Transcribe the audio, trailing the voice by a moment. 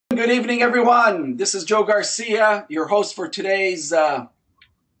Good evening, everyone. This is Joe Garcia, your host for today's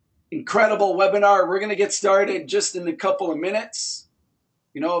incredible webinar. We're going to get started just in a couple of minutes.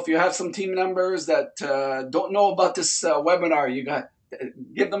 You know, if you have some team members that don't know about this webinar,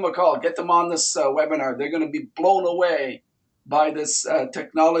 give them a call, get them on this webinar. They're going to be blown away by this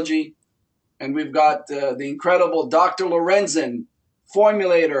technology. And we've got the incredible Dr. Lorenzen,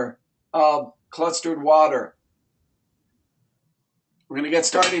 formulator of clustered water. We're going to get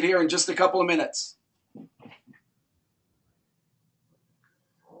started here in just a couple of minutes.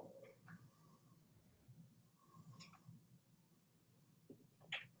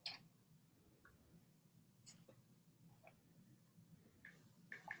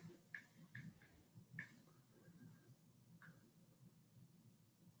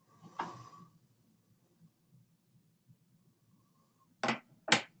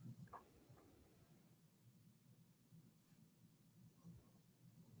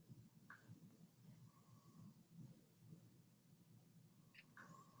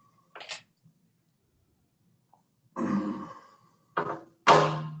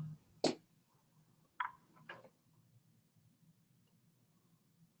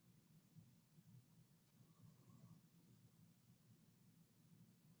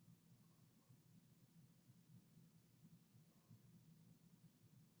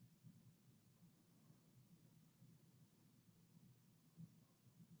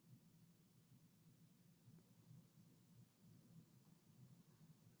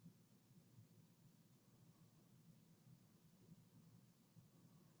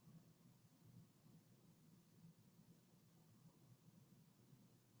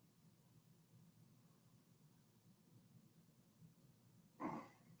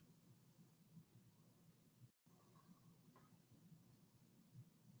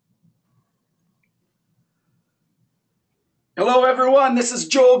 Hello, everyone. This is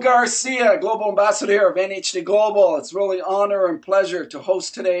Joe Garcia, Global Ambassador here of NHD Global. It's really an honor and pleasure to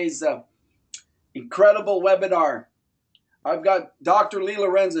host today's incredible webinar. I've got Dr. Lee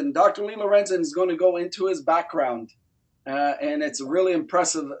Lorenzen. Dr. Lee Lorenzen is going to go into his background, and it's a really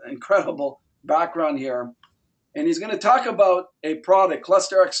impressive, incredible background here. And he's going to talk about a product,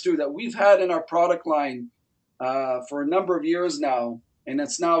 Cluster X2, that we've had in our product line for a number of years now, and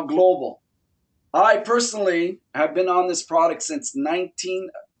it's now global. I personally have been on this product since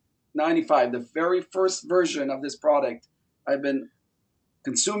 1995, the very first version of this product. I've been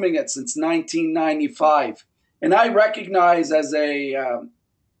consuming it since 1995. And I recognize as a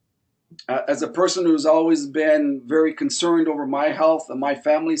person who's always been very concerned over my health and my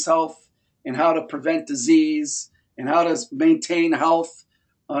family's health and how to prevent disease and how to maintain health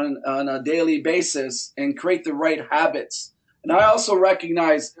on a daily basis and create the right habits. And I also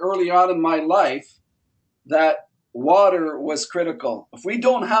recognized early on in my life that water was critical. If we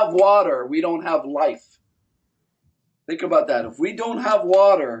don't have water, we don't have life. Think about that. If we don't have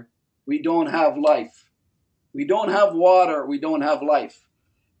water, we don't have life. We don't have water, we don't have life.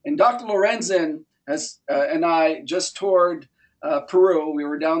 And Dr. Lorenzen and I just toured Peru. We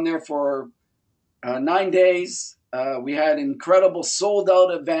were down there for 9 days. We had incredible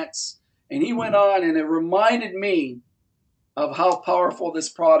sold-out events. And he went on and it reminded me of how powerful this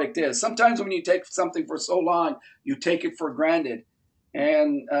product is. Sometimes when you take something for so long, you take it for granted.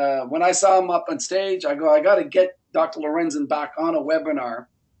 And when I saw him up on stage, I got to get Dr. Lorenzen back on a webinar.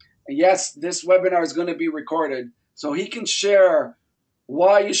 And yes, this webinar is going to be recorded, so he can share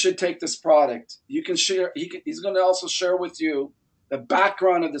why you should take this product. You can share. He's going to also share with you the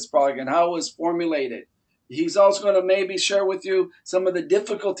background of this product and how it was formulated. He's also going to maybe share with you some of the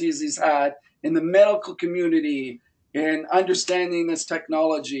difficulties he's had in the medical community in understanding this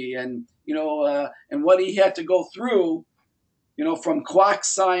technology, and and what he had to go through, from quack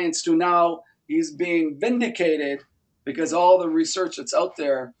science to now he's being vindicated because all the research that's out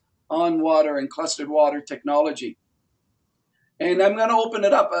there on water and clustered water technology. And I'm going to open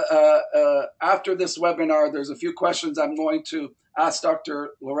it up after this webinar. There's a few questions I'm going to ask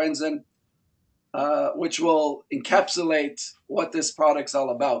Dr. Lorenzen, which will encapsulate what this product's all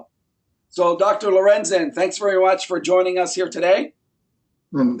about. So, Dr. Lorenzen, thanks very much for joining us here today.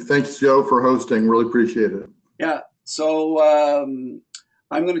 And thanks, Joe, for hosting. Really appreciate it. Yeah. So I'm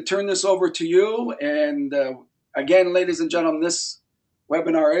going to turn this over to you. And again, ladies and gentlemen, this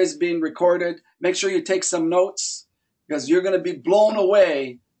webinar is being recorded. Make sure you take some notes because you're going to be blown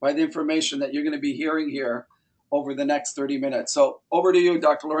away by the information that you're going to be hearing here over the next 30 minutes. So over to you,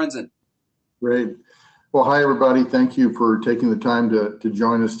 Dr. Lorenzen. Great. Well, hi, everybody. Thank you for taking the time to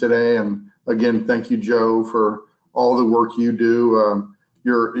join us today. And again, thank you, Joe, for all the work you do.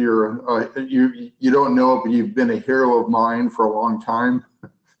 You don't know it, but you've been a hero of mine for a long time.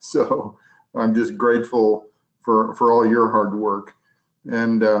 So I'm just grateful for all your hard work.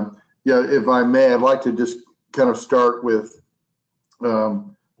 And yeah, if I may, I'd like to just kind of start with a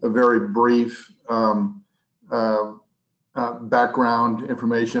very brief background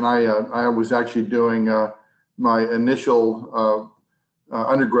information. I was actually doing my initial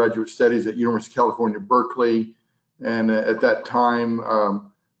undergraduate studies at University of California, Berkeley. And at that time,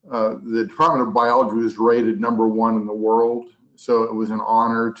 the Department of Biology was rated #1 in the world. So it was an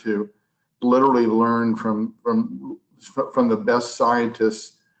honor to literally learn from the best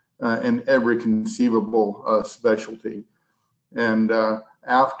scientists in every conceivable specialty. And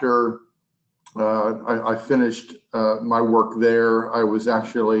after I finished my work there, I was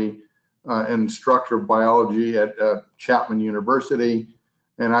actually an instructor of biology at Chapman University,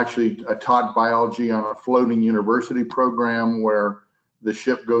 and actually taught biology on a floating university program where the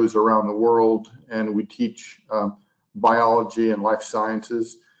ship goes around the world and we teach biology and life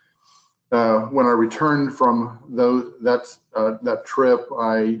sciences. When I returned from that trip,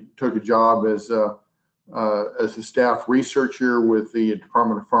 I took a job as a staff researcher with the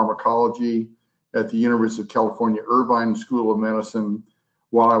Department of Pharmacology at the University of California, Irvine School of Medicine,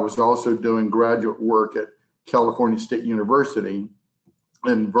 while I was also doing graduate work at California State University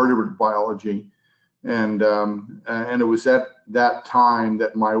in vertebrate biology. And it was at that time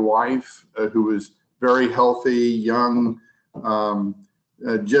that my wife, who was very healthy, young,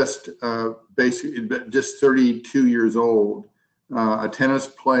 basically just 32 years old, a tennis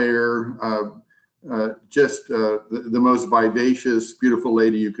player, just the most vivacious, beautiful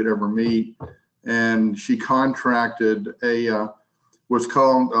lady you could ever meet. And she contracted what's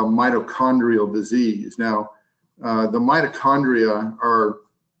called a mitochondrial disease. Now, the mitochondria are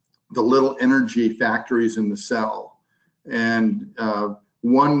the little energy factories in the cell. And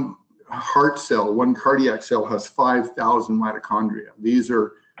one heart cell, one cardiac cell has 5,000 mitochondria. These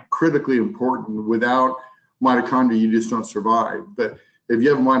are critically important. Without mitochondria, you just don't survive. But if you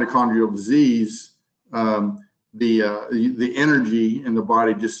have mitochondrial disease, the energy in the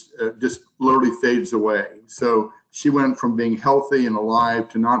body just literally fades away. So she went from being healthy and alive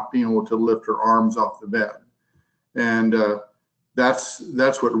to not being able to lift her arms off the bed. And that's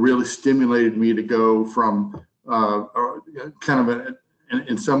what really stimulated me to go from kind of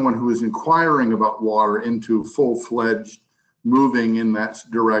in someone who is inquiring about water into full-fledged moving in that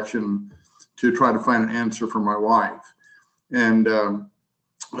direction to try to find an answer for my wife. And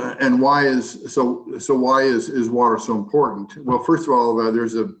why is water so important? Well, first of all,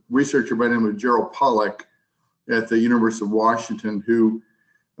 there's a researcher by the name of Gerald Pollack at the University of Washington who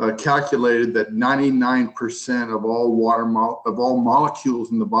calculated that 99% of all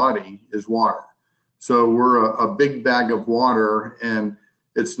molecules in the body is water. So we're a big bag of water, and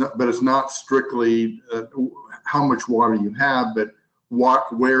it's not strictly how much water you have, but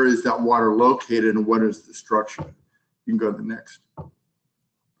where is that water located and what is the structure. You can go to the next.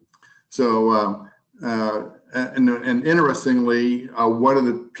 So, and interestingly, one of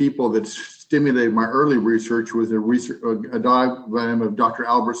the people that stimulated my early research was a guy by the name of Dr.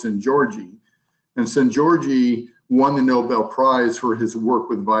 Albert Szent-Györgyi. And Szent-Györgyi won the Nobel Prize for his work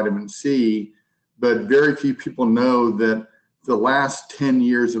with vitamin C, but very few people know that the last 10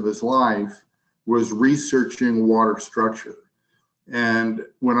 years of his life was researching water structure. And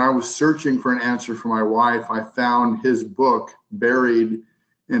when I was searching for an answer for my wife, I found his book buried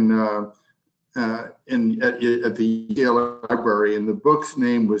at the Yale Library, and the book's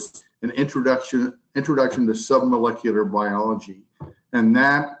name was An Introduction to Submolecular Biology. And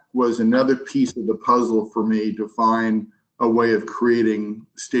that was another piece of the puzzle for me to find a way of creating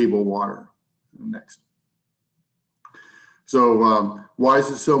stable water. Next. So why is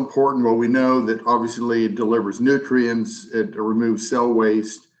it so important? Well, we know that obviously it delivers nutrients, it removes cell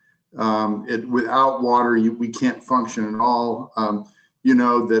waste. Without water, we can't function at all. You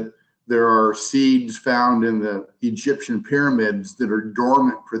know that there are seeds found in the Egyptian pyramids that are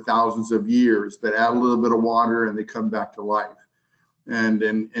dormant for thousands of years, that add a little bit of water and they come back to life. And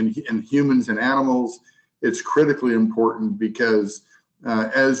in humans and animals, it's critically important because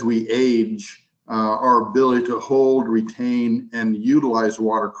as we age, our ability to hold, retain, and utilize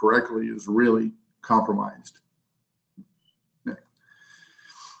water correctly is really compromised.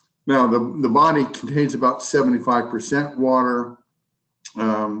 Now, the body contains about 75% water.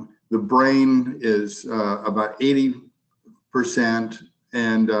 The brain is about 80%,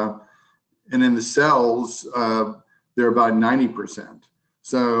 and in the cells, they're about 90%.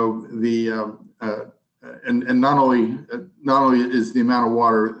 So and not only is the amount of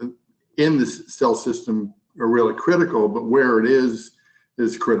water in the cell system are really critical, but where it is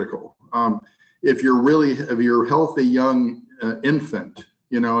critical. If you're a healthy young infant,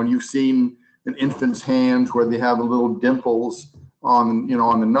 and you've seen an infant's hands where they have the little dimples on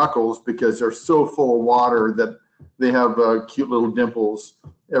the knuckles because they're so full of water that they have cute little dimples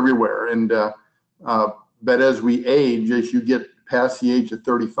everywhere. And but as we age, as you get past the age of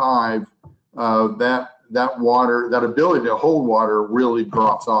 35, that water, that ability to hold water really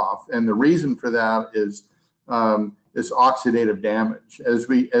drops off. And the reason for that is oxidative damage. As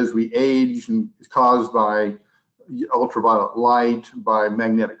we age, and it's caused by ultraviolet light, by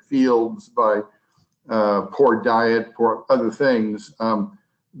magnetic fields, by poor diet, poor other things,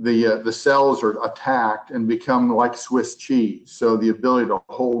 the cells are attacked and become like Swiss cheese. So the ability to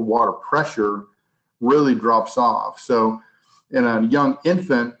hold water pressure really drops off. So in a young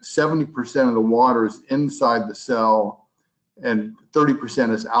infant, 70% of the water is inside the cell and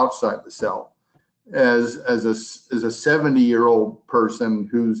 30% is outside the cell. As a 70-year-old person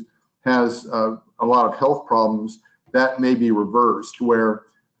who has a lot of health problems, that may be reversed, where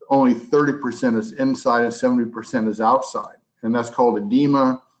only 30% is inside and 70% is outside. And that's called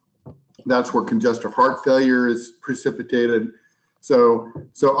edema. That's where congestive heart failure is precipitated. So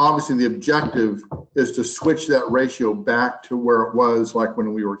obviously the objective is to switch that ratio back to where it was like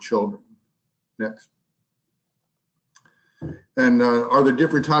when we were children. Next. And are there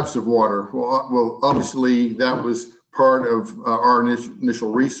different types of water? Well, obviously that was part of our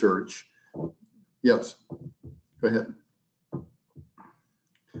initial research. Yes, go ahead.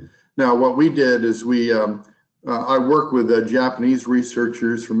 Now, what we did is I worked with Japanese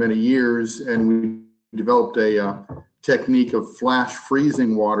researchers for many years, and we developed a technique of flash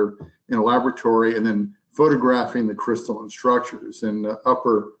freezing water in a laboratory and then photographing the crystalline structures. In the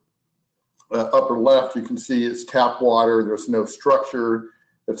upper left, you can see it's tap water. There's no structure.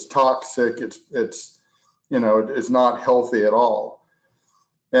 It's toxic. It's not healthy at all.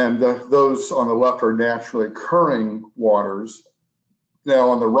 And those on the left are naturally occurring waters. Now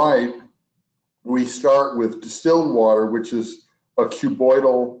on the right, we start with distilled water, which is a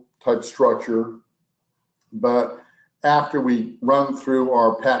cuboidal type structure. But after we run through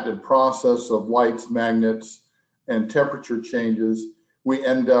our patented process of lights, magnets, and temperature changes, we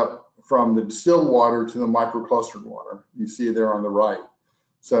end up from the distilled water to the microclustered water. You see there on the right.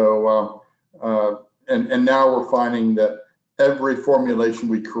 So, and now we're finding that every formulation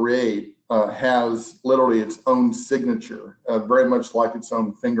we create has literally its own signature, very much like its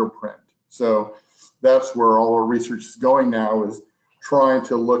own fingerprint. So that's where all our research is going now, is trying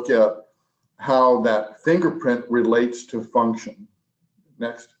to look at how that fingerprint relates to function.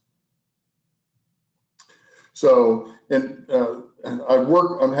 Next. So, I'm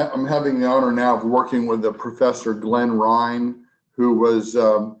having the honor now of working with Professor Glenn Ryan, who was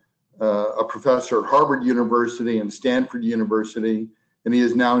a professor at Harvard University and Stanford University, and he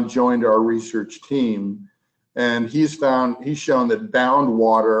has now joined our research team. And he's shown that bound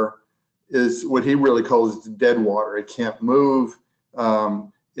water is what he really calls dead water. It can't move.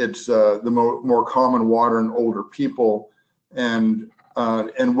 It's the more common water in older people. And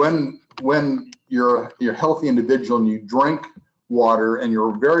when you're a healthy individual and you drink water and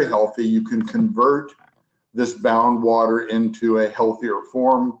you're very healthy, you can convert this bound water into a healthier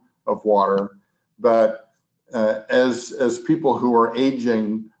form of water. But as people who are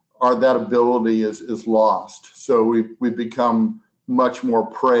aging, that ability is lost. So we've become much more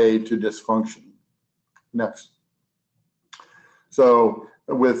prey to dysfunction. Next. So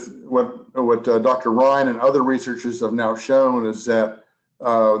with what Dr. Ryan and other researchers have now shown is that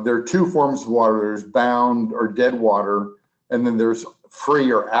there are two forms of water. There's bound or dead water, and then there's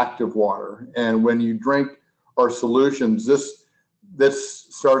free or active water. And when you drink our solutions, this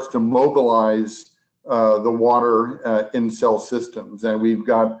starts to mobilize the water in cell systems. And we've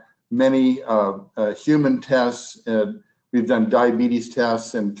got many human tests, and we've done diabetes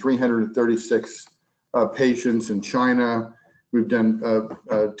tests in 336 patients in China. We've done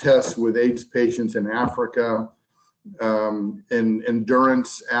tests with AIDS patients in Africa, and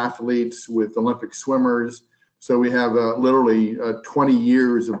endurance athletes with Olympic swimmers. So we have literally 20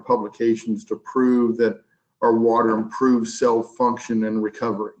 years of publications to prove that our water improves cell function and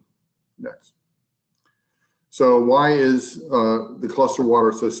recovery. Next. So why is the cluster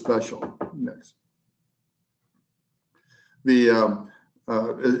water so special? Next.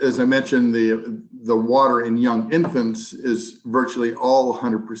 As I mentioned, the water in young infants is virtually all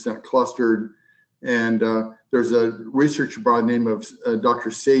 100% clustered. And there's a researcher by the name of Dr.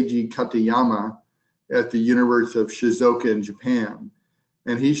 Seiji Katayama at the University of Shizuoka in Japan.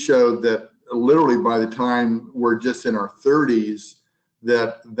 And he showed that literally by the time we're just in our 30s,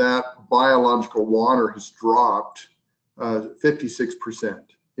 that biological water has dropped 56%,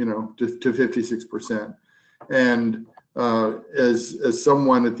 to 56%. And as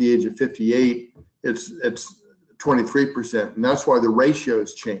someone at the age of 58, it's 23%, and that's why the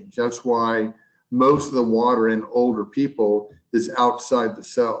ratios change. That's why most of the water in older people is outside the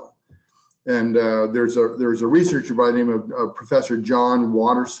cell. And there's a researcher by the name of Professor John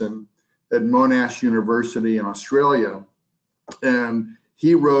Watterson at Monash University in Australia, and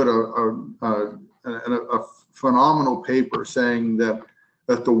he wrote a phenomenal paper saying that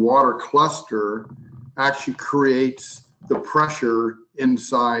the water cluster actually creates the pressure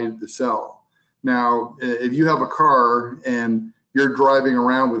inside the cell. Now, if you have a car and you're driving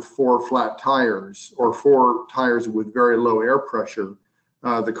around with 4 flat tires or 4 tires with very low air pressure,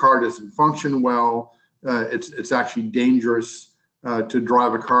 the car doesn't function well. It's actually dangerous to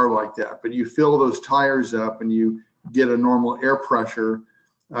drive a car like that. But you fill those tires up and you get a normal air pressure,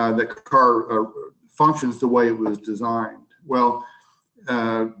 the car functions the way it was designed. Well,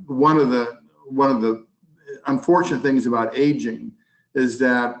 one of the unfortunate things about aging is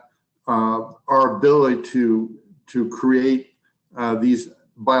that our ability to create these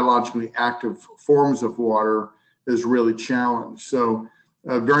biologically active forms of water is really challenged. So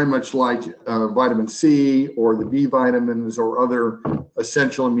very much like vitamin C or the B vitamins or other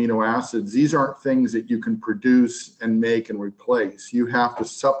essential amino acids, these aren't things that you can produce and make and replace. You have to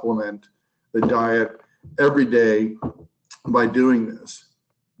supplement the diet every day by doing this.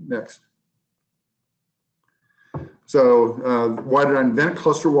 Next. So why did I invent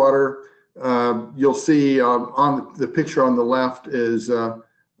cluster water? You'll see on the picture on the left is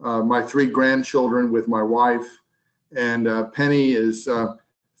my 3 grandchildren with my wife, and Penny is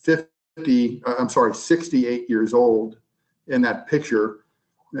 68 years old in that picture.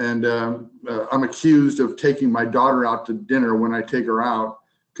 And I'm accused of taking my daughter out to dinner when I take her out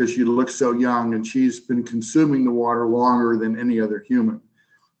because she looks so young, and she's been consuming the water longer than any other human.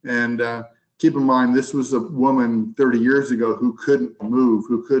 And keep in mind, this was a woman 30 years ago who couldn't move,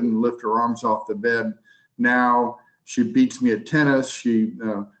 who couldn't lift her arms off the bed. Now she beats me at tennis. She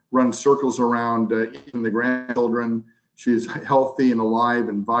runs circles around even the grandchildren. She's healthy and alive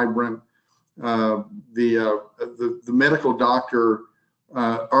and vibrant. The medical doctor,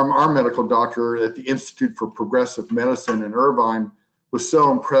 our medical doctor at the Institute for Progressive Medicine in Irvine, was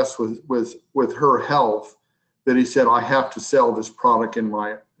so impressed with her health that he said, I have to sell this product in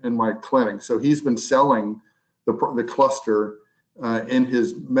my clinic. So he's been selling the cluster in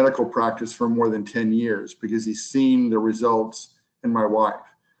his medical practice for more than 10 years because he's seen the results in my wife.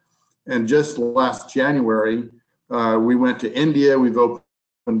 And just last January, we went to India. We've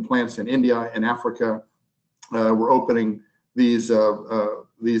opened plants in India and Africa. We're opening these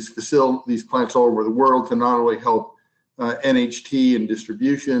plants all over the world to not only help NHT and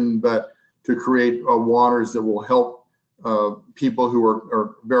distribution, but to create waters that will help people who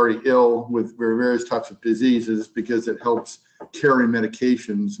are very ill with various types of diseases, because it helps carry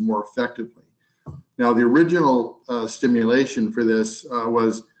medications more effectively. Now, the original stimulation for this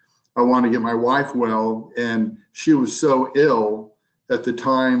was I wanted to get my wife well, and she was so ill at the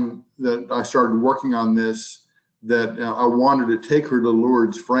time that I started working on this that I wanted to take her to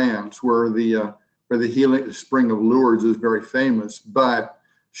Lourdes, France, where the healing spring of Lourdes is very famous, but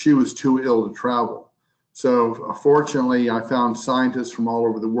she was too ill to travel. So fortunately, I found scientists from all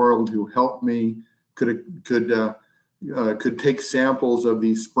over the world who helped me, could take samples of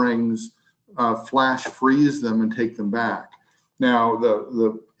these springs, flash freeze them, and take them back. Now,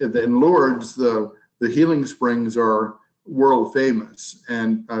 in Lourdes, the healing springs are world famous,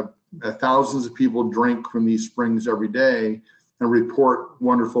 and thousands of people drink from these springs every day and report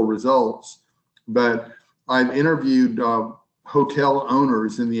wonderful results. But I've interviewed hotel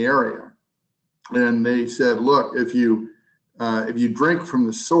owners in the area, and they said, look, if you drink from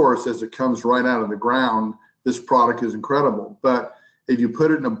the source as it comes right out of the ground, this product is incredible. But if you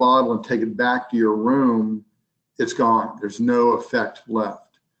put it in a bottle and take it back to your room, it's gone. There's no effect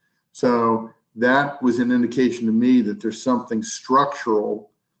left. So that was an indication to me that there's something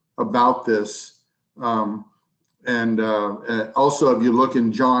structural about this. Also, if you look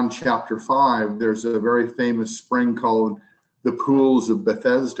in John chapter 5, there's a very famous spring called the Pools of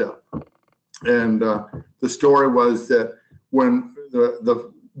Bethesda. And the story was that when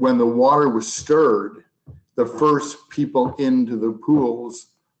the water was stirred, the first people into the pools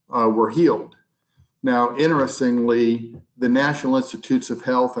were healed. Now, interestingly, the National Institutes of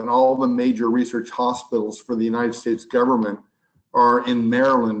Health and all the major research hospitals for the United States government are in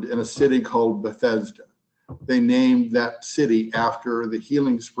Maryland in a city called Bethesda. They named that city after the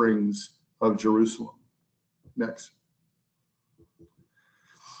healing springs of Jerusalem. Next.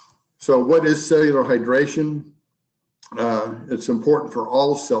 So what is cellular hydration? It's important for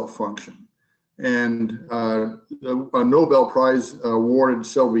all cell function. And a Nobel Prize awarded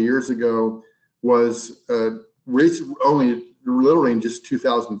several years ago was only literally in just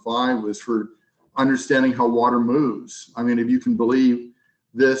 2005 was for understanding how water moves. I mean, if you can believe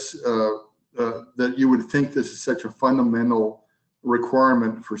this, that you would think this is such a fundamental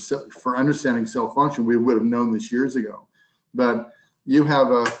requirement for understanding cell function, we would have known this years ago. But you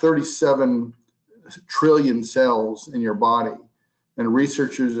have 37 trillion cells in your body, and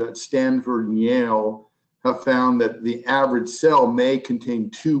researchers at Stanford and Yale have found that the average cell may contain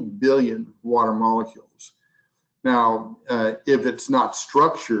 2 billion water molecules. Now, if it's not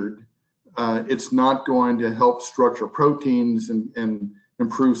structured, it's not going to help structure proteins and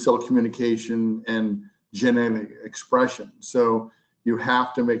improve cell communication and genetic expression. So you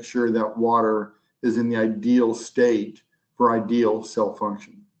have to make sure that water is in the ideal state for ideal cell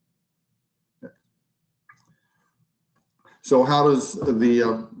function. So how does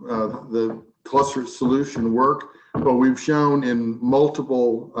the cluster solution work? Well, we've shown in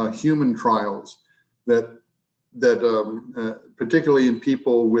multiple human trials that particularly in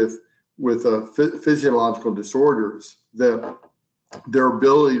people with physiological disorders, that their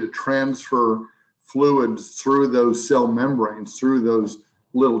ability to transfer fluids through those cell membranes, through those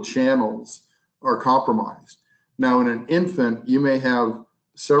little channels, are compromised. Now, in an infant, you may have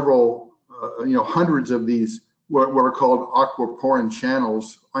several, hundreds of these what are called aquaporin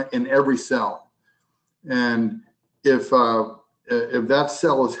channels in every cell, and if that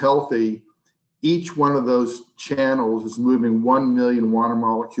cell is healthy, each one of those channels is moving 1 million water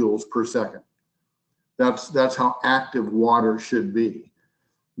molecules per second. That's how active water should be.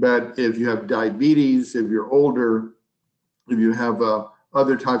 But if you have diabetes, if you're older, if you have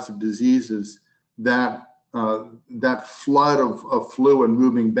other types of diseases, that flood of fluid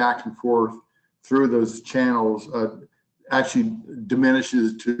moving back and forth through those channels actually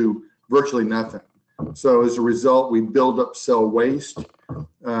diminishes to virtually nothing. So as a result, we build up cell waste.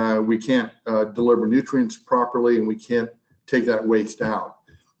 We can't deliver nutrients properly, and we can't take that waste out.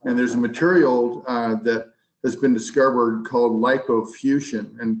 And there's a material that has been discovered called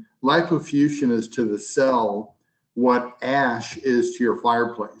lipofuscin. And lipofuscin is to the cell what ash is to your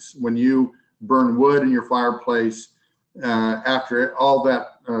fireplace. When you burn wood in your fireplace, after all that,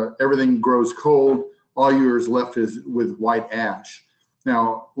 everything grows cold, all yours left is with white ash.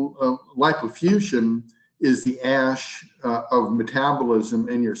 Now, lipofuscin is the ash of metabolism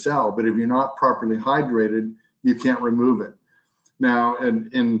in your cell, but if you're not properly hydrated, you can't remove it. Now,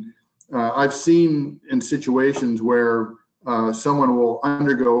 I've seen in situations where someone will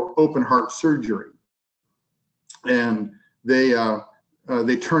undergo open heart surgery, and they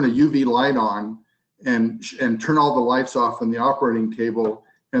turn a UV light on and turn all the lights off on the operating table,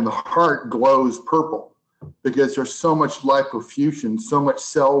 and the heart glows purple because there's so much lipofuscin, so much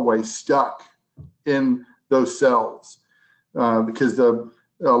cell waste stuck in those cells, because the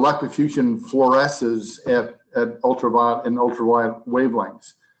lipofuscin fluoresces at ultraviolet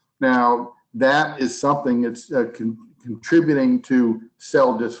wavelengths. Now, that is something that's contributing to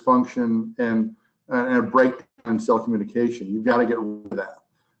cell dysfunction and a breakdown in cell communication. You've got to get rid of that.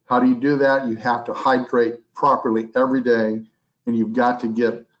 How do you do that? You have to hydrate properly every day, and you've got to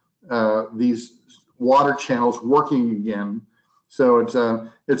get these water channels working again. So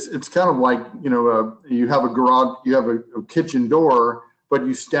it's kind of like, you have a garage, you have a kitchen door, but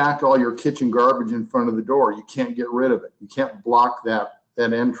you stack all your kitchen garbage in front of the door. You can't get rid of it. You can't block that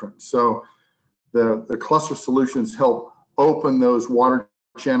entrance. So the cluster solutions help open those water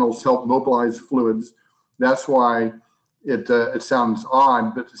channels, help mobilize fluids. That's why it sounds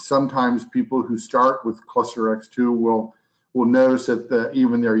odd, but sometimes people who start with cluster X2 will notice that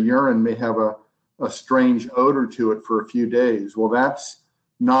even their urine may have a strange odor to it for a few days. Well, that's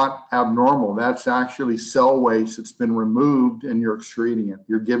not abnormal. That's actually cell waste that's been removed, and you're excreting it.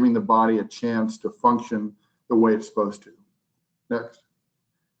 You're giving the body a chance to function the way it's supposed to. Next.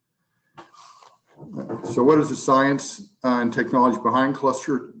 So what is the science and technology behind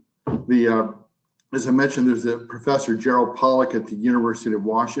cluster? As I mentioned, there's a Professor Gerald Pollack at the University of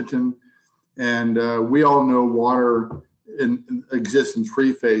Washington, and we all know water exists in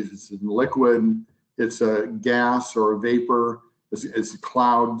three phases: it's in liquid, it's a gas or a vapor, it's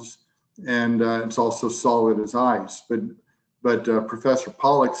clouds, and it's also solid as ice. But Professor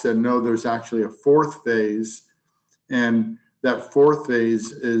Pollack said no, there's actually a fourth phase, and that fourth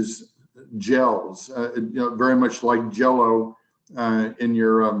phase is gels, very much like Jell-O in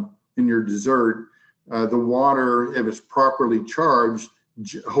your dessert. The water, if it's properly charged,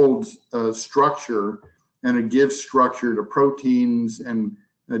 holds structure, and it gives structure to proteins and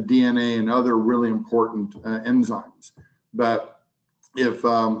DNA and other really important enzymes. But if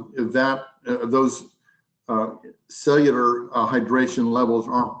those cellular hydration levels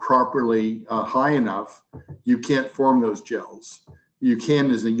aren't properly high enough, you can't form those gels. You can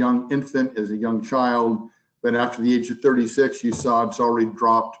as a young infant, as a young child, but after the age of 36, you saw it's already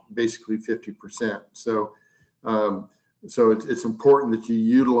dropped basically 50%. So, it's important that you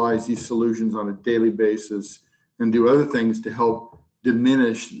utilize these solutions on a daily basis and do other things to help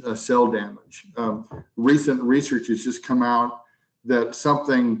diminish cell damage. Recent research has just come out that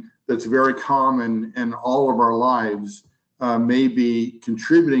something that's very common in all of our lives may be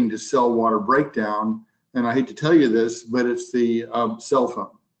contributing to cell water breakdown. And I hate to tell you this, but it's the cell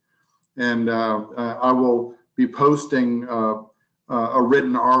phone. And I will be posting a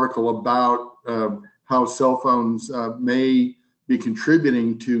written article about how cell phones may be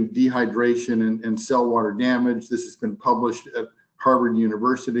contributing to dehydration and cell water damage. This has been published at Harvard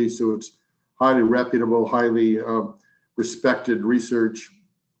University, so it's highly reputable, highly respected research.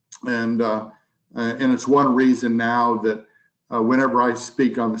 And it's one reason now that whenever I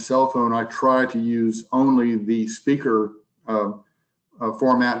speak on the cell phone, I try to use only the speaker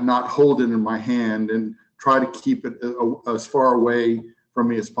format, not hold it in my hand, and try to keep it as far away from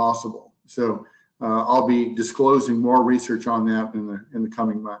me as possible. So I'll be disclosing more research on that in the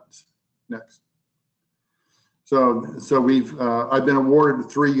coming months. Next. So I've been awarded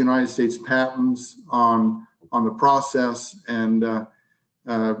 3 United States patents on the process, and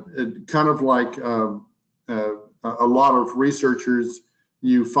it kind of like a lot of researchers,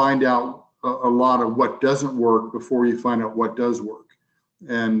 you find out a lot of what doesn't work before you find out what does work.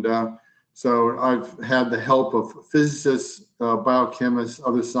 And so I've had the help of physicists, biochemists,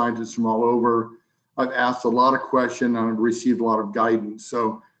 other scientists from all over. I've asked a lot of questions and I've received a lot of guidance.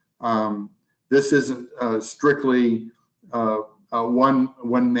 So this isn't strictly a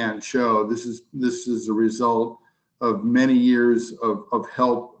one-man show. This is a result of many years of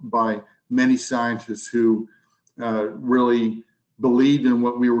help by many scientists who really believed in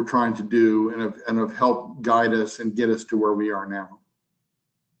what we were trying to do and have helped guide us and get us to where we are now.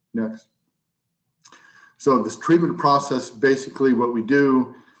 Next. So this treatment process, basically what we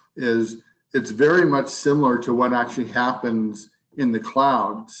do is it's very much similar to what actually happens in the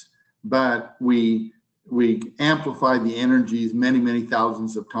clouds, but we amplify the energies many, many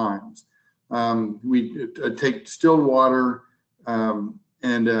thousands of times. We take distilled water, and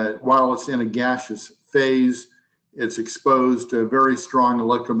while it's in a gaseous phase, it's exposed to very strong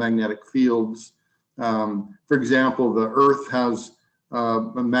electromagnetic fields. For example, the Earth has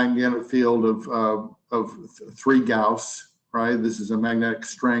a magnetic field of 3 Gauss, right? This is a magnetic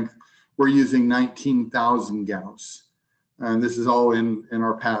strength. We're using 19,000 Gauss, and this is all in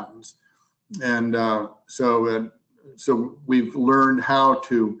our patents. And so we've learned how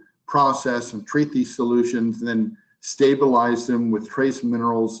to process and treat these solutions, and then stabilize them with trace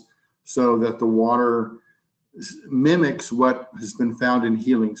minerals so that the water mimics what has been found in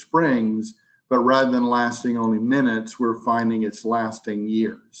healing springs, but rather than lasting only minutes, we're finding it's lasting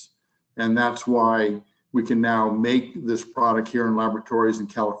years. And that's why we can now make this product here in laboratories in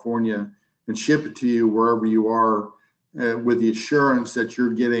California and ship it to you wherever you are, with the assurance that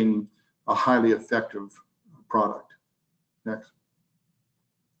you're getting a highly effective product. Next.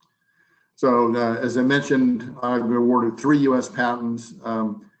 So as I mentioned, I've been awarded 3 US patents,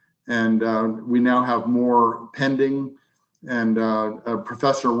 and we now have more pending. And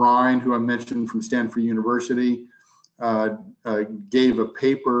Professor Ryan, who I mentioned from Stanford University, gave a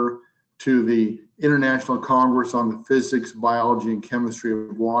paper to the International Congress on the Physics, Biology, and Chemistry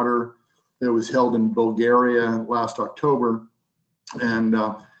of Water that was held in Bulgaria last October. And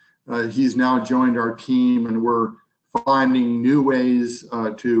he's now joined our team, and we're finding new ways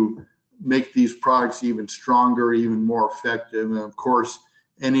to make these products even stronger, even more effective. And of course,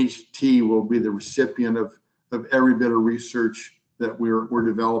 NHT will be the recipient of every bit of research that we're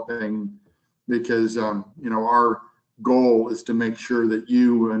developing, because our goal is to make sure that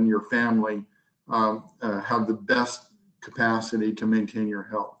you and your family have the best capacity to maintain your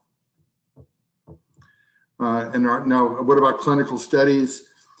health. Now, what about clinical studies?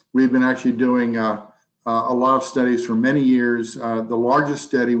 We've been actually doing a lot of studies for many years. The largest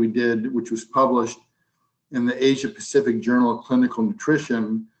study we did, which was published in the Asia Pacific Journal of Clinical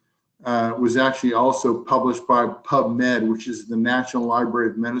Nutrition, was actually also published by PubMed, which is the National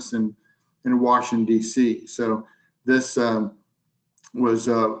Library of Medicine in Washington, D.C. So this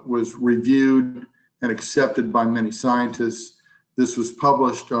was reviewed and accepted by many scientists. This was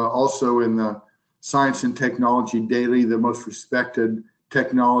published also in the Science and Technology Daily, the most respected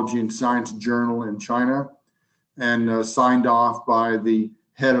technology and science journal in China, and signed off by the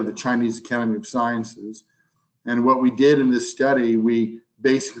head of the Chinese Academy of Sciences. And what we did in this study, we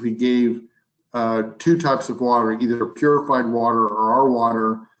basically gave two types of water, either purified water or our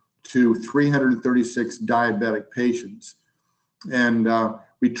water, to 336 diabetic patients. And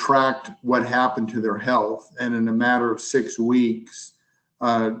we tracked what happened to their health. And in a matter of 6 weeks,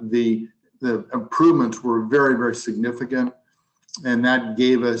 the improvements were very, very significant. And that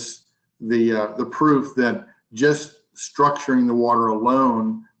gave us the proof that just structuring the water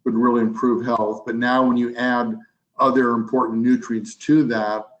alone would really improve health. But now when you add other important nutrients to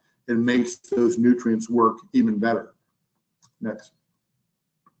that, it makes those nutrients work even better. Next.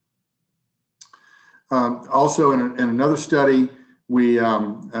 Also, in another study, we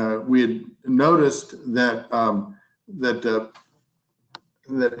had noticed that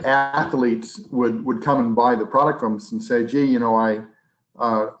that athletes would come and buy the product from us and say, "Gee, you know,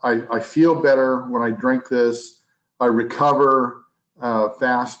 I feel better when I drink this. I recover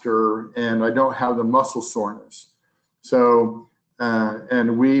faster, and I don't have the muscle soreness." So,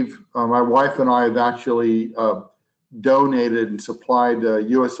 and my wife and I have actually donated and supplied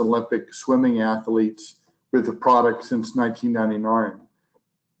U.S. Olympic swimming athletes with the product since 1999.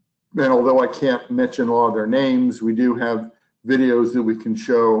 And although I can't mention all of their names, we do have videos that we can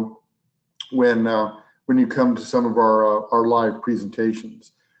show when you come to some of our live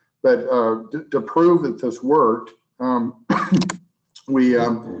presentations. But to prove that this worked, we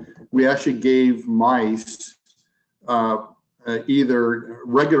actually gave mice either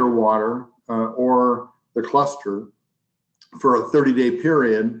regular water or the cluster for a 30-day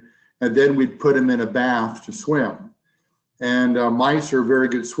period, and then we'd put them in a bath to swim. And mice are very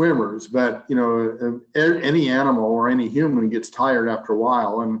good swimmers, but you know, any animal or any human gets tired after a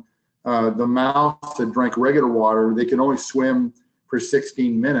while. And the mouse that drank regular water, they could only swim for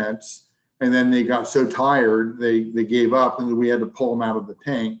 16 minutes, and then they got so tired they gave up, and we had to pull them out of the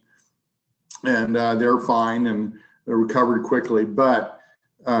tank. And they're fine and they recovered quickly. But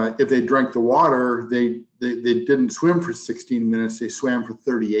if they drank the water, they didn't swim for 16 minutes, they swam for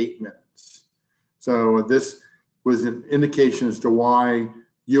 38 minutes. So this was an indication as to why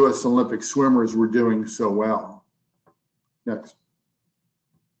U.S. Olympic swimmers were doing so well. Next.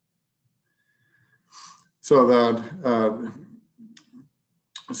 So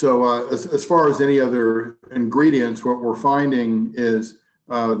as far as any other ingredients, what we're finding is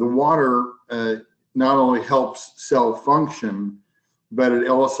the water not only helps cell function, but it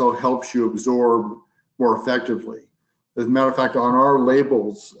also helps you absorb more effectively. As a matter of fact, on our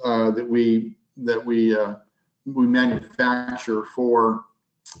labels that we manufacture for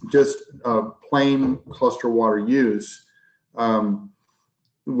just plain cluster water use,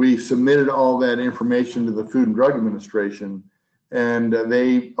 we submitted all that information to the Food and Drug Administration, and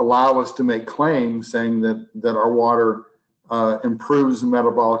they allow us to make claims saying that our water improves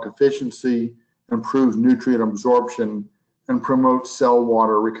metabolic efficiency, improves nutrient absorption, and promotes cell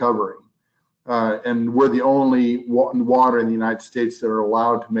water recovery. And we're the only water in the United States that are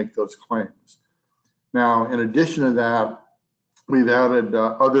allowed to make those claims. Now, in addition to that, we've added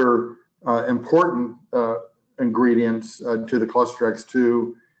other important ingredients to the Cluster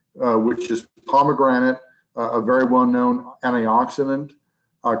X2, which is pomegranate, a very well-known antioxidant,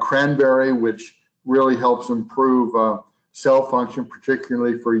 cranberry, which really helps improve cell function,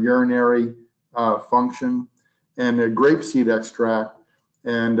 particularly for urinary function, and a grapeseed extract.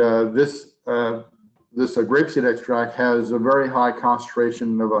 And this grapeseed extract has a very high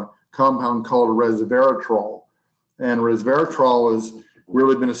concentration of a compound called resveratrol. And resveratrol has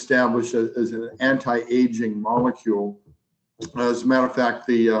really been established as an anti-aging molecule. As a matter of fact,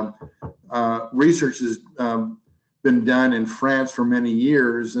 the research has been done in France for many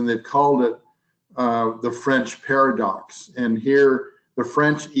years, and they've called it the French paradox. And here, the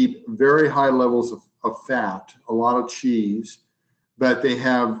French eat very high levels of fat, a lot of cheese, but they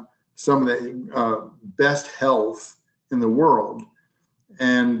have some of the best health in the world.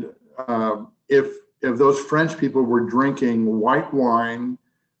 And if those French people were drinking white wine,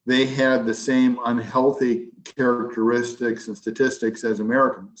 they had the same unhealthy characteristics and statistics as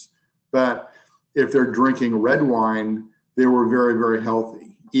Americans. But if they're drinking red wine, they were very, very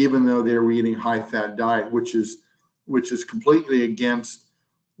healthy, even though they were eating high-fat diet, which is completely against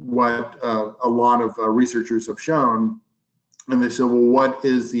what a lot of researchers have shown. And they said, well, what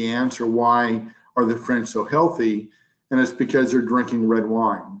is the answer? Why are the French so healthy? And it's because they're drinking red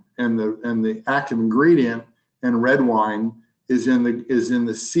wine. And the active ingredient in red wine is in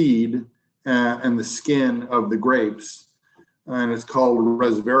the seed and the skin of the grapes, and it's called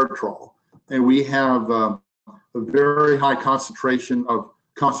resveratrol. And we have a very high concentration of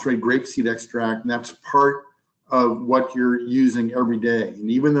concentrated grapeseed extract, and that's part of what you're using every day.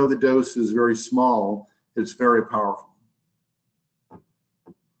 And even though the dose is very small, it's very powerful.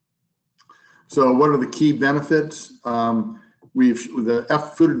 So what are the key benefits? The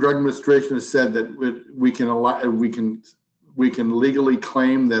Food and Drug Administration has said that we can legally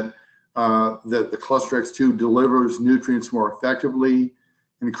claim that that the Cluster X2 delivers nutrients more effectively,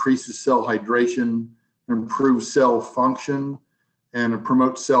 increases cell hydration, improves cell function, and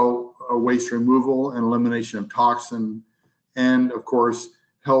promotes cell waste removal and elimination of toxin, and of course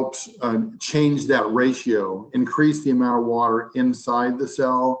helps change that ratio, increase the amount of water inside the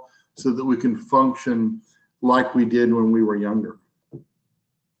cell so that we can function like we did when we were younger.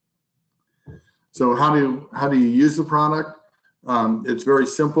 So how do you use the product? It's very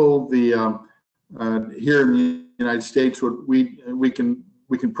simple. Here in the United States, we can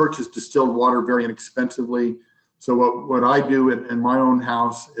purchase distilled water very inexpensively. So what I do in my own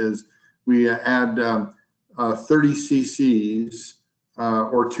house is we add 30 cc's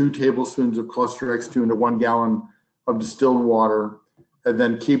or 2 tablespoons of Cluster X2 into 1 gallon of distilled water, and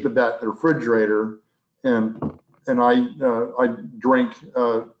then keep it at the refrigerator. And I drink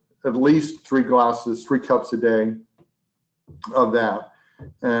at least 3 cups a day of that.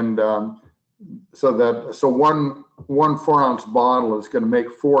 And so one 4-ounce bottle is going to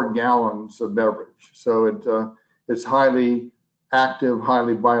make 4 gallons of beverage. So it's highly active,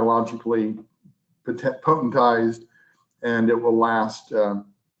 highly biologically potentized, and it will last in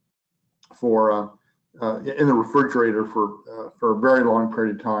the refrigerator for a very long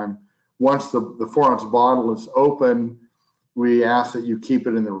period of time. Once the 4-ounce bottle is open, we ask that you keep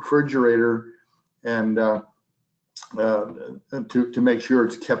it in the refrigerator and to make sure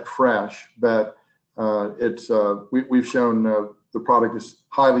it's kept fresh. But we've shown the product is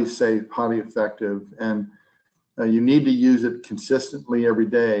highly safe, highly effective, and you need to use it consistently every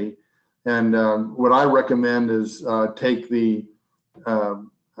day. And what I recommend is take the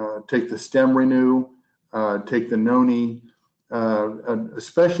Stem Renew, take the Noni,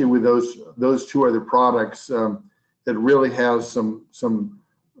 especially with those 2 other products. It really has some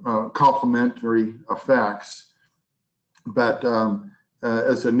complementary effects. But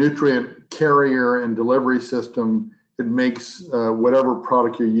as a nutrient carrier and delivery system, it makes whatever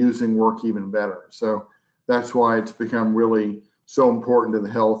product you're using work even better. So that's why it's become really so important to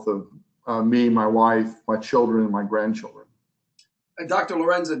the health of me, my wife, my children, and my grandchildren. Dr.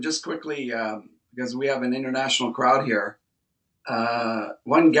 Lorenzen, just quickly, because we have an international crowd here,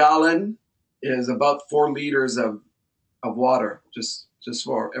 1 gallon is about 4 liters of water, just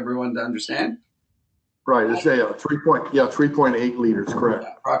for everyone to understand. Right, it's 3.8 liters, correct?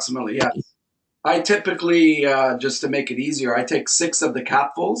 Yeah, approximately, yes. I typically, just to make it easier, I take 6 of the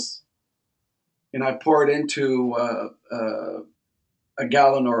capfuls and I pour it into a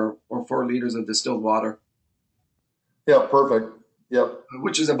gallon or 4 liters of distilled water. Yeah, perfect. Yep.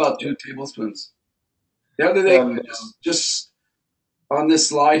 Which is about 2 tablespoons. The other thing, just on this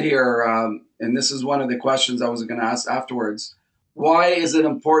slide here, and this is one of the questions I was going to ask afterwards. Why is it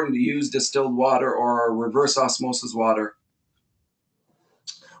important to use distilled water or reverse osmosis water?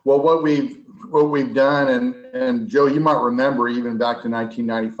 Well, what we've done, and Joe, you might remember even back to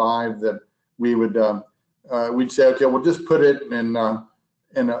 1995 that we would we'd say, okay, we'll just put it in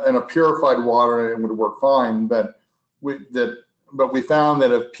a purified water and it would work fine. But we found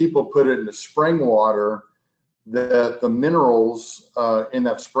that if people put it into spring water, that the minerals in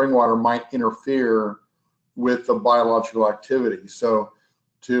that spring water might interfere with the biological activity. So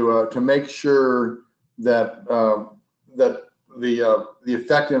to make sure that that the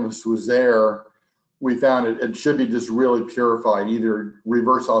effectiveness was there, we found it should be just really purified, either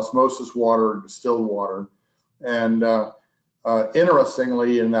reverse osmosis water or distilled water. And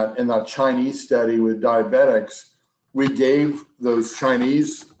interestingly, in that Chinese study with diabetics, we gave those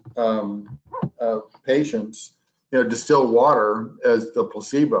Chinese patients, distilled water as the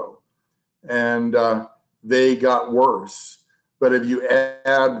placebo, and they got worse. But if you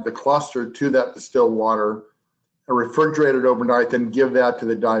add the cluster to that distilled water, refrigerate it overnight, then give that to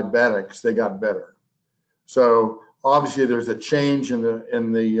the diabetics, they got better. So obviously, there's a change in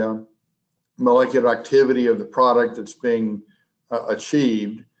the molecular activity of the product that's being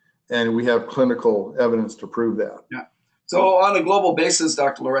achieved, and we have clinical evidence to prove that. Yeah. So on a global basis,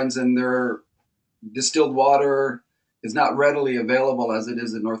 Dr. Lorenzen, their distilled water is not readily available as it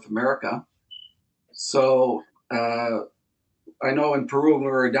is in North America. So I know in Peru, when we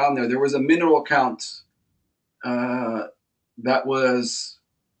were down there was a mineral count that was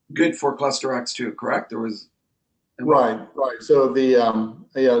good for Cluster X2, correct? There was. Right. So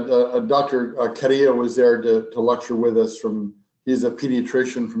Dr. Carrillo was there to lecture with us. He's a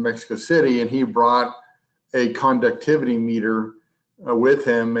pediatrician from Mexico City, and he brought a conductivity meter with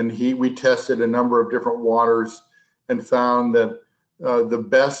him, and we tested a number of different waters and found that the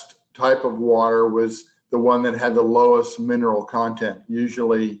best type of water was the one that had the lowest mineral content,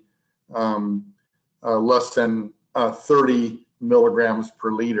 usually less than 30 milligrams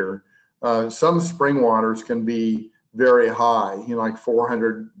per liter. Some spring waters can be very high, like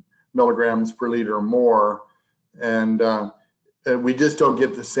 400 milligrams per liter or more, and we just don't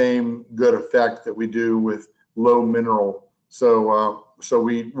get the same good effect that we do with low mineral. So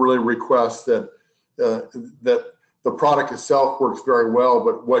we really request that that the product itself works very well,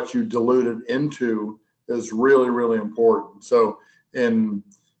 but what you dilute it into is really, really important. So in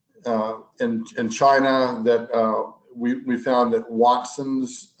China, that we found that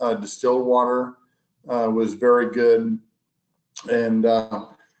Watson's distilled water was very good, and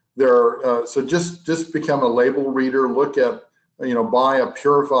so just become a label reader. Look at, buy a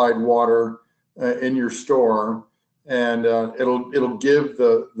purified water in your store, and it'll give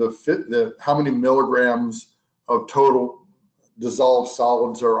the how many milligrams of total dissolved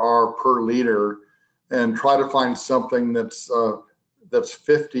solids there are per liter, and try to find something that's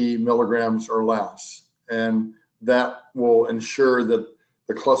 50 milligrams or less, and that will ensure that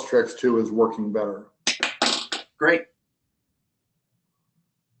the Cluster X2 is working better. Great.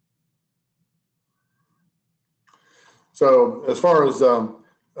 So as far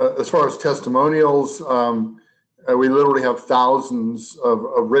as testimonials, we literally have thousands of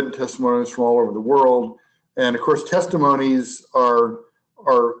written testimonials from all over the world, and of course testimonies are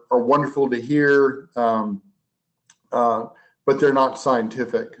wonderful to hear, but they're not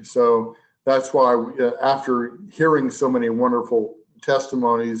scientific. So that's why after hearing so many wonderful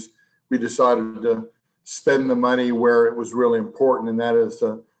testimonies, we decided to spend the money where it was really important, and that is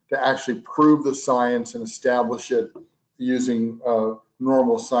to actually prove the science and establish it using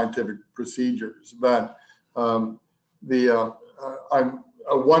normal scientific procedures. But one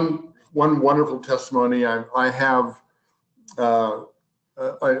wonderful testimony I have,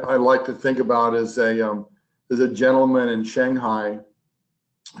 I like to think about is a gentleman in Shanghai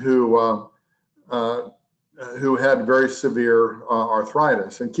who had very severe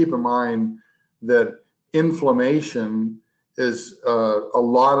arthritis. And keep in mind that inflammation is a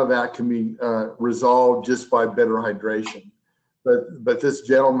lot of that can be resolved just by better hydration. But this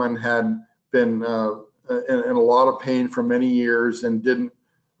gentleman had been in a lot of pain for many years and didn't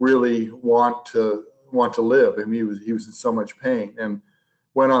really want to live. I mean, he was in so much pain, and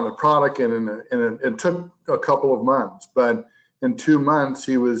went on the product, and it took a couple of months. But in 2 months,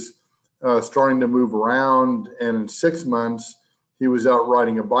 he was starting to move around, and in 6 months, he was out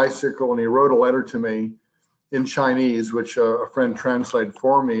riding a bicycle, and he wrote a letter to me in Chinese, which a friend translated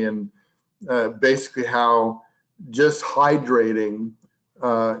for me, and basically how just hydrating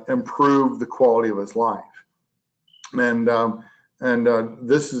improved the quality of his life. And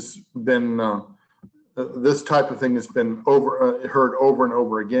this has been this type of thing has been heard over and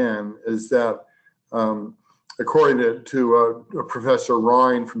over again. Is that according to Professor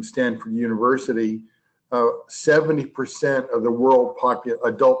Ryan from Stanford University, 70% of the world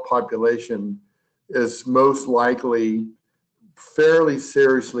adult population is most likely fairly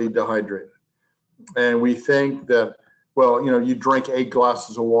seriously dehydrated. And we think that, well, you drink 8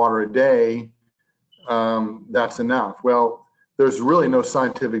 glasses of water a day, that's enough. Well, there's really no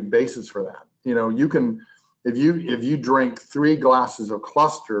scientific basis for that. You can, if you drink 3 glasses of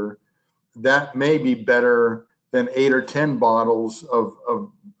Cluster, that may be better than 8 or 10 bottles of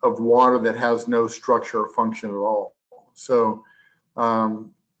water that has no structure or function at all. So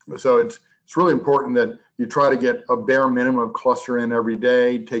it's really important that you try to get a bare minimum of Cluster in every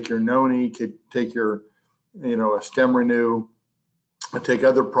day. Take your Noni, take your a Stem Renew, take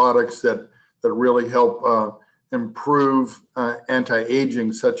other products that really help improve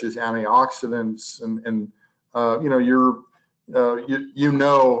anti-aging, such as antioxidants, and you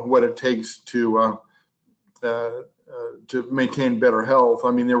know what it takes to maintain better health.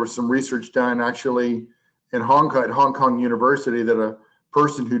 I mean, there was some research done actually in Hong Kong, at Hong Kong University, that a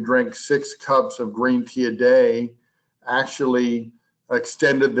person who drank 6 cups of green tea a day actually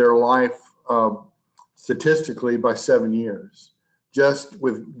extended their life statistically by 7 years, just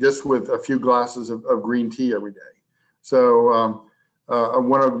with a few glasses of green tea every day. So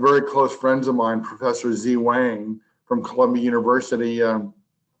one of very close friends of mine, Professor Z Wang from Columbia University,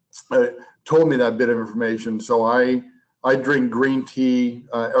 told me that bit of information. So I drink green tea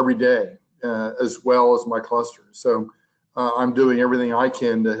every day, as well as my Cluster. So I'm doing everything I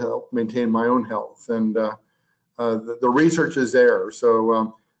can to help maintain my own health, and the research is there.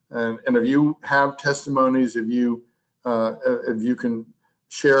 So and if you have testimonies, if you can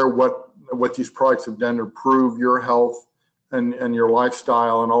share what these products have done to improve your health and your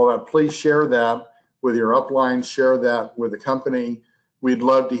lifestyle and all that. Please share that with your upline, share that with the company. We'd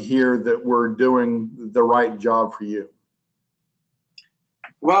love to hear that we're doing the right job for you.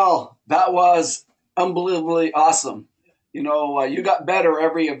 Well, that was unbelievably awesome. You know, you got better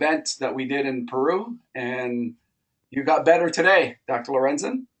every event that we did in Peru, and you got better today, Dr.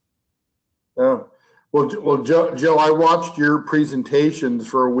 Lorenzen. Yeah. Well, Joe, I watched your presentations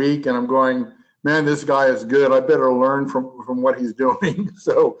for a week, and I'm going, man, this guy is good. I better learn from what he's doing.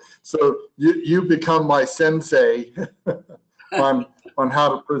 So you become my sensei on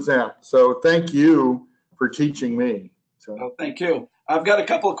how to present. So thank you for teaching me. So Oh, thank you. I've got a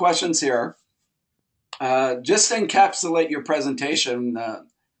couple of questions here. Just to encapsulate your presentation,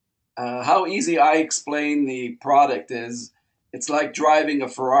 how easy I explain the product is, it's like driving a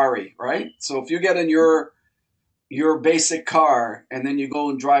Ferrari, right? So if you get in your basic car and then you go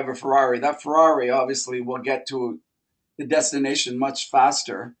and drive a Ferrari, that Ferrari obviously will get to the destination much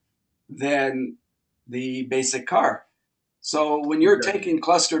faster than the basic car. So when you're taking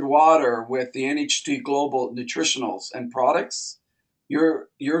clustered water with the NHT Global nutritionals and products, you're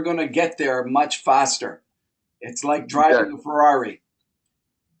going to get there much faster. It's like driving a Ferrari.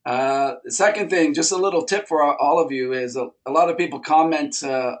 The second thing, just a little tip for all of you, is a lot of people comment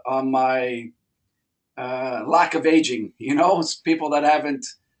on my lack of aging. You know, it's people that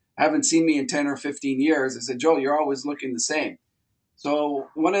haven't seen me in 10 or 15 years. They said, Joe, you're always looking the same. So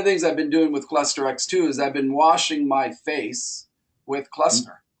one of the things I've been doing with Cluster X2 is I've been washing my face with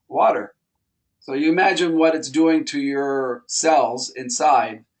Cluster water. So you imagine what it's doing to your cells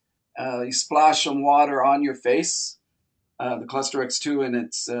inside. You splash some water on your face, the Cluster X2, and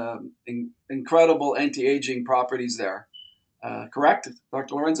its incredible anti-aging properties there. Correct,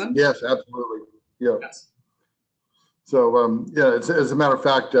 Dr. Lorenzen? yes, absolutely. Yeah. Yes. So yeah, as a matter of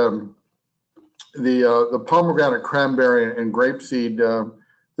fact, the pomegranate, cranberry, and grapeseed.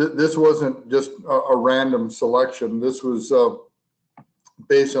 This wasn't just a random selection. This was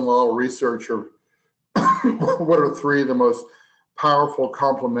based on a lot of research of what are three of the most powerful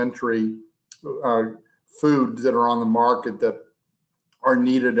complementary foods that are on the market that are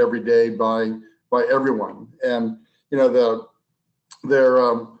needed every day by everyone. And you know,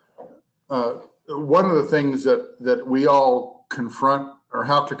 one of the things that we all confront or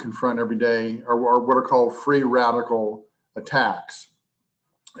have to confront every day are what are called free radical attacks.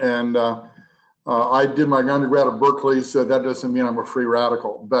 And I did my undergrad at Berkeley, so that doesn't mean I'm a free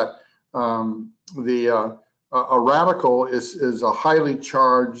radical. But a radical is a highly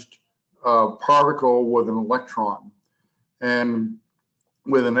charged particle with an electron and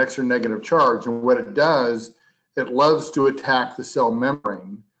with an extra negative charge. And what it does, it loves to attack the cell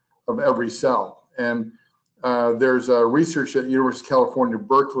membrane of every cell. And there's a research at University of California,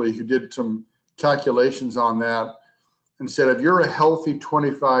 Berkeley, who did some calculations on that and said, if you're a healthy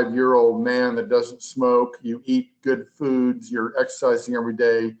 25-year-old man that doesn't smoke, you eat good foods, you're exercising every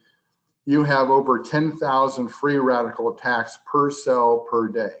day, you have over 10,000 free radical attacks per cell per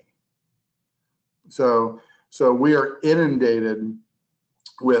day. So we are inundated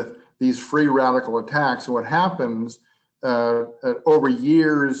with these free radical attacks. And what happens over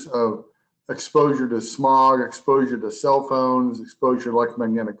years of exposure to smog, exposure to cell phones, exposure to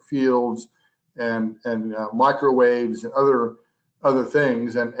electromagnetic fields, and microwaves and other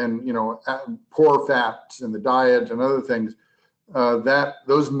things, and you know, poor fats in the diet and other things, that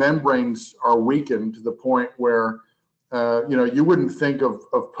those membranes are weakened to the point where you know, you wouldn't think of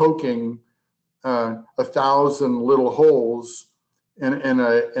poking 1,000 little holes in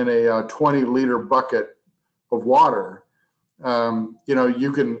a 20-liter bucket of water. You know,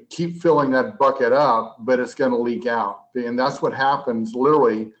 you can keep filling that bucket up, but it's going to leak out. And that's what happens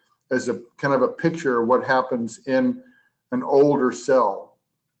literally as a kind of a picture of what happens in an older cell.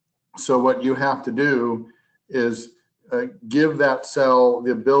 So what you have to do is give that cell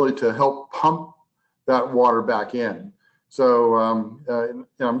the ability to help pump that water back in. So, and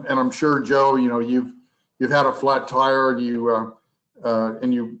I'm sure, Joe, you know, you've had a flat tire,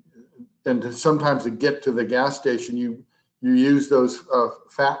 and sometimes to get to the gas station, you use those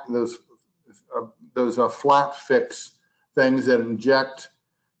flat fix things that inject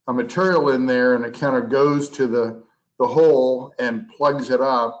a material in there, and it kind of goes to the hole and plugs it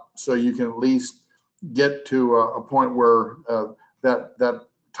up, so you can at least get to a point where that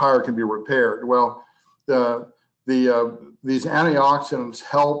tire can be repaired. Well, these antioxidants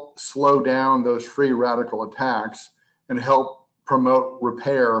help slow down those free radical attacks and help promote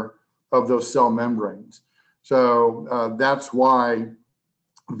repair of those cell membranes. So that's why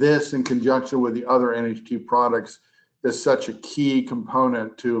this, in conjunction with the other NHT products, is such a key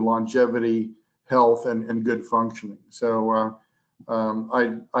component to longevity, health and good functioning. So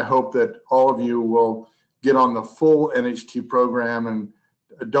I hope that all of you will get on the full NHT program, and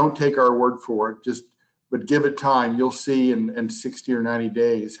don't take our word for it, but give it time. You'll see in 60 or 90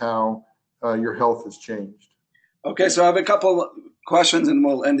 days how your health has changed. Okay, so I have a couple questions and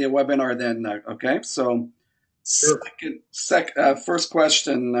we'll end the webinar then. Okay, so Sure. first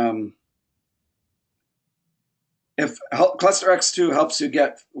question, if Cluster X2 helps you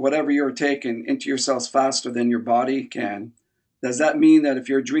get whatever you're taking into your cells faster than your body can, does that mean that if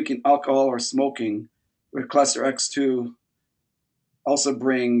you're drinking alcohol or smoking, would Cluster X2 also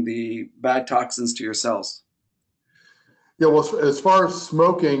bring the bad toxins to your cells? Yeah, well, as far as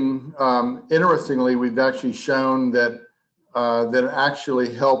smoking, interestingly, we've actually shown that that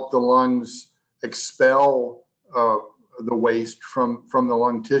actually help the lungs expel the waste from the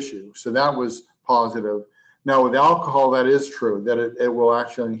lung tissue. So that was positive. Now with alcohol, that is true, that it will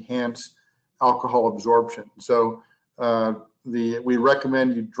actually enhance alcohol absorption. So we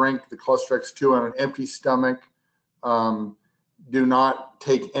recommend you drink the Cluster X2 on an empty stomach. Do not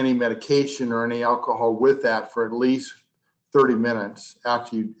take any medication or any alcohol with that for at least 30 minutes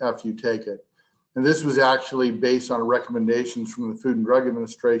after you take it. And this was actually based on recommendations from the Food and Drug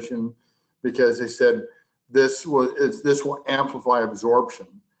Administration, because they said this will amplify absorption,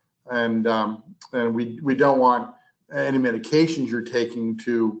 and we don't want any medications you're taking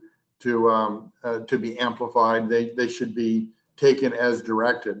to be amplified. They should be taken as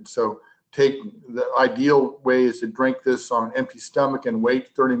directed. So the ideal way is to drink this on an empty stomach and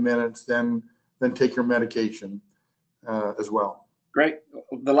wait 30 minutes, then take your medication as well. Great.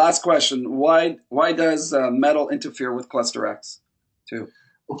 The last question: Why does metal interfere with Cluster X2?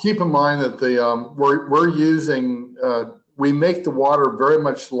 Well, keep in mind that we're using we make the water very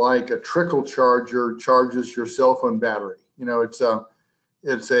much like a trickle charger charges your cell phone battery. You know, it's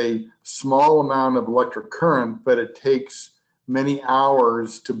a small amount of electric current, but it takes many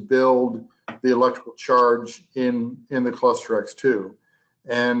hours to build the electrical charge in the Cluster X2,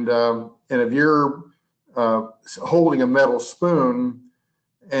 and if you're holding a metal spoon,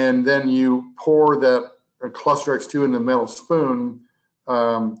 and then you pour that Cluster X2 in the metal spoon,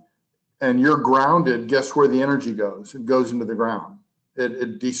 and you're grounded, guess where the energy goes? It goes into the ground.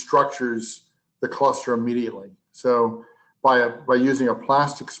 It destructures the cluster immediately. So by using a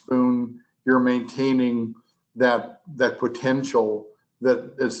plastic spoon, you're maintaining that potential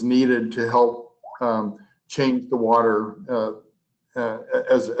that is needed to help change the water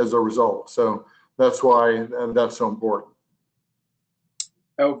as a result. So that's why that's so important.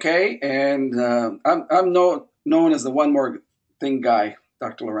 Okay, and I'm known as the one more thing guy,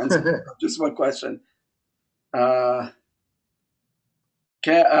 Dr. Lorenzo. Just one question. Got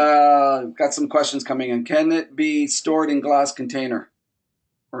some questions coming in. Can it be stored in glass container,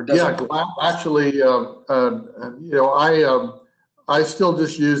 or does it? Actually, I still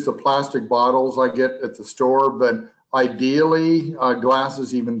just use the plastic bottles I get at the store, but ideally, glass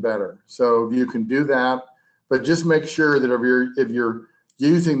is even better. So you can do that, but just make sure that if you're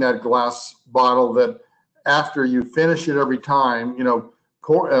using that glass bottle, that after you finish it every time,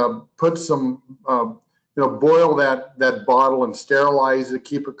 put some, boil that bottle and sterilize it,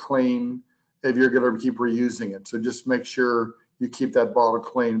 keep it clean if you're going to keep reusing it. So just make sure you keep that bottle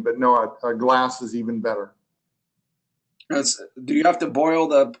clean. But no, a glass is even better. Do you have to boil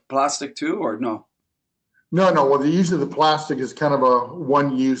the plastic too, or no? No. Well, usually the plastic is kind of a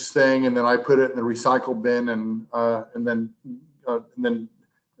one-use thing, and then I put it in the recycle bin, and then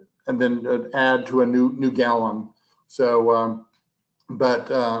add to a new gallon. So, but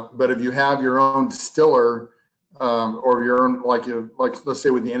if you have your own distiller, or your own, like let's say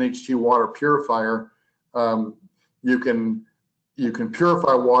with the NHT water purifier, you can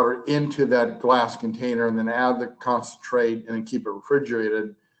purify water into that glass container and then add the concentrate and then keep it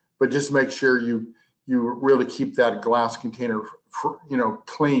refrigerated. But just make sure you really keep that glass container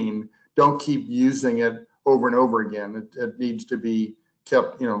clean. Don't keep using it over and over again. It needs to be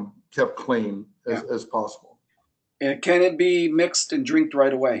kept clean as possible. And can it be mixed and drinked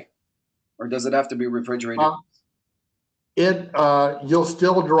right away, or does it have to be refrigerated? You'll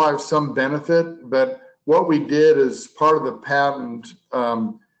still derive some benefit, but what we did as part of the patent,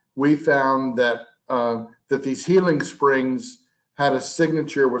 we found that these healing springs had a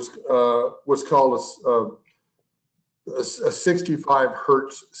signature, was called a 65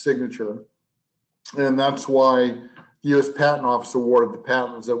 hertz signature, and that's why the U.S. Patent Office awarded the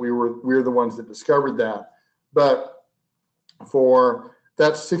patents, that we were the ones that discovered that. But for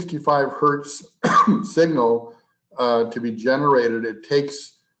that 65 hertz signal to be generated, it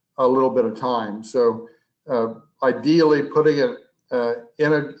takes a little bit of time. So ideally, putting it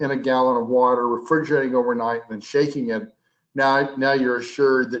in a gallon of water, refrigerating overnight, and then shaking it. Now you're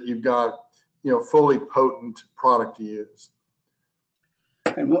assured that you've got fully potent product to use.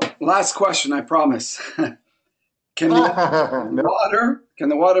 And last question, I promise. Can the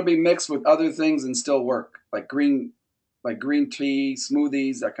water be mixed with other things and still work, like green tea,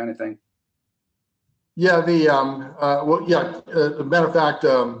 smoothies, that kind of thing? Yeah, as a matter of fact,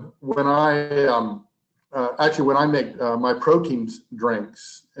 when I make my protein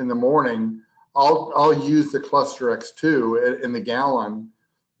drinks in the morning, I'll use the Cluster X2 in the gallon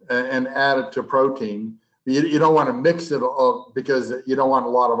and add it to protein. You don't want to mix it all because you don't want a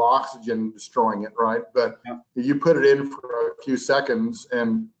lot of oxygen destroying it, right? But Yeah. if you put it in for a few seconds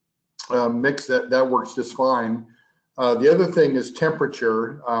and mix it, that works just fine. The other thing is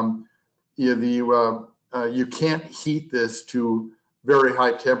temperature. You can't heat this to very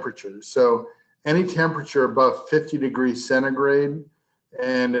high temperatures. So any temperature above 50 degrees centigrade,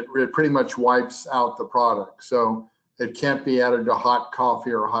 and it pretty much wipes out the product. So it can't be added to hot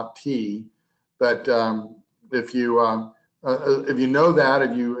coffee or hot tea. But if you know that,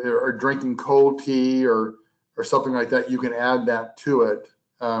 if you are drinking cold tea or something like that, you can add that to it,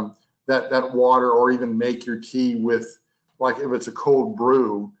 that water, or even make your tea with, like if it's a cold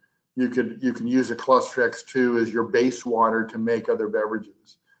brew, you can use a Cluster X2 as your base water to make other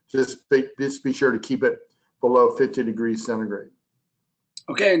beverages. Just be sure to keep it below 50 degrees centigrade.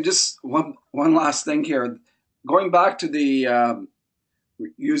 Okay, and just one last thing here. Going back to the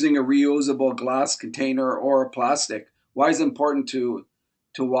using a reusable glass container or plastic, why is it important to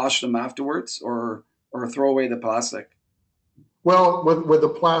wash them afterwards or throw away the plastic? Well, with the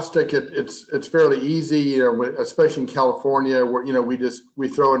plastic, it's fairly easy, especially in California, where we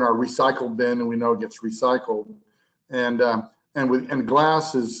throw in our recycle bin and we know it gets recycled, and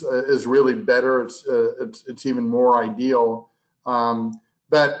glass is really better. It's even more ideal.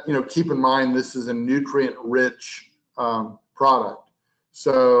 But keep in mind, this is a nutrient-rich product.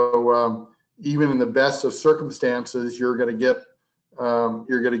 So even in the best of circumstances, you're going to get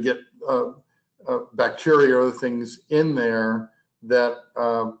bacteria or other things in there that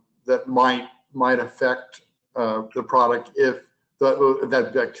might affect the product if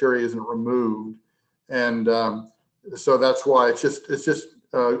that bacteria isn't removed. And so that's why it's just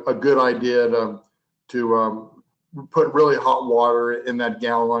a good idea to put really hot water in that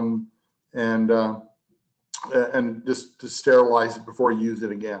gallon and just to sterilize it before you use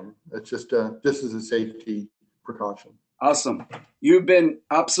it again. It's just this is a safety precaution. Awesome. You've been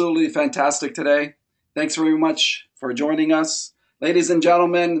absolutely fantastic today. Thanks very much for joining us. Ladies and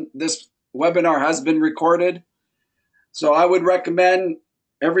gentlemen, this webinar has been recorded. So I would recommend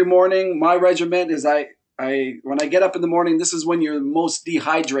every morning, my regimen is when I get up in the morning, this is when you're most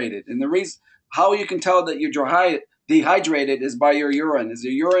dehydrated. And the reason how you can tell that you're dehydrated is by your urine. As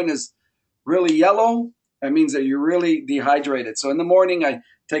your urine is really yellow, that means that you're really dehydrated. So in the morning, I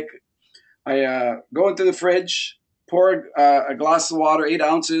go into the fridge, pour a glass of water, 8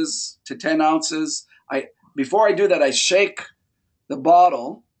 ounces to 10 ounces. Before I do that, I shake the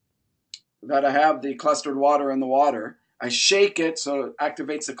bottle that I have the clustered water in the water. I shake it so it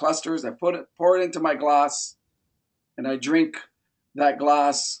activates the clusters. I pour it into my glass, and I drink that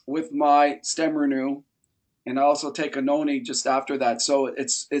glass with my stem renew. And I also take a noni just after that. So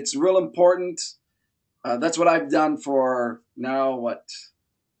it's real important. That's what I've done for now,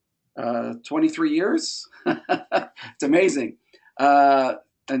 23 years? It's amazing.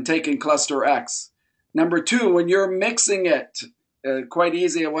 And taking Cluster X. Number 2, when you're mixing it, quite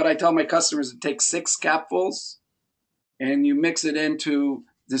easy. What I tell my customers is take 6 capfuls and you mix it into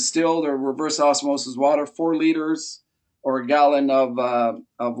distilled or reverse osmosis water, 4 liters or a gallon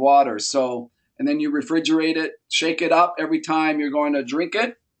of water. So, and then you refrigerate it, shake it up every time you're going to drink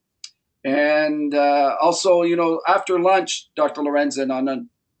it. And also, after lunch, Dr. Lorenzen, on a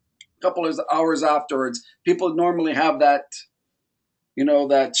couple of hours afterwards, people normally have that,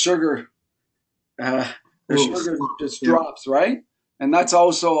 that sugar, their sugar just drops, right? And that's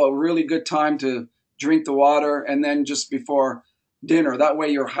also a really good time to drink the water, and then just before dinner. That way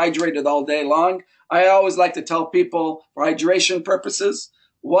you're hydrated all day long. I always like to tell people, for hydration purposes,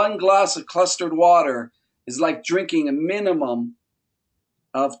 1 glass of clustered water is like drinking a minimum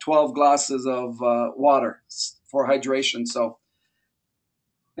of 12 glasses of water for hydration. So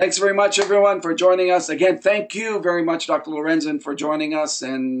thanks very much, everyone, for joining us. Again, thank you very much, Dr. Lorenzen, for joining us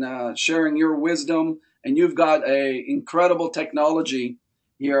and sharing your wisdom. And you've got an incredible technology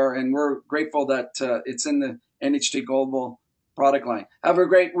here, and we're grateful that it's in the NHT Global product line. Have a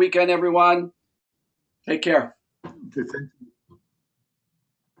great weekend, everyone. Take care. Okay, thank you.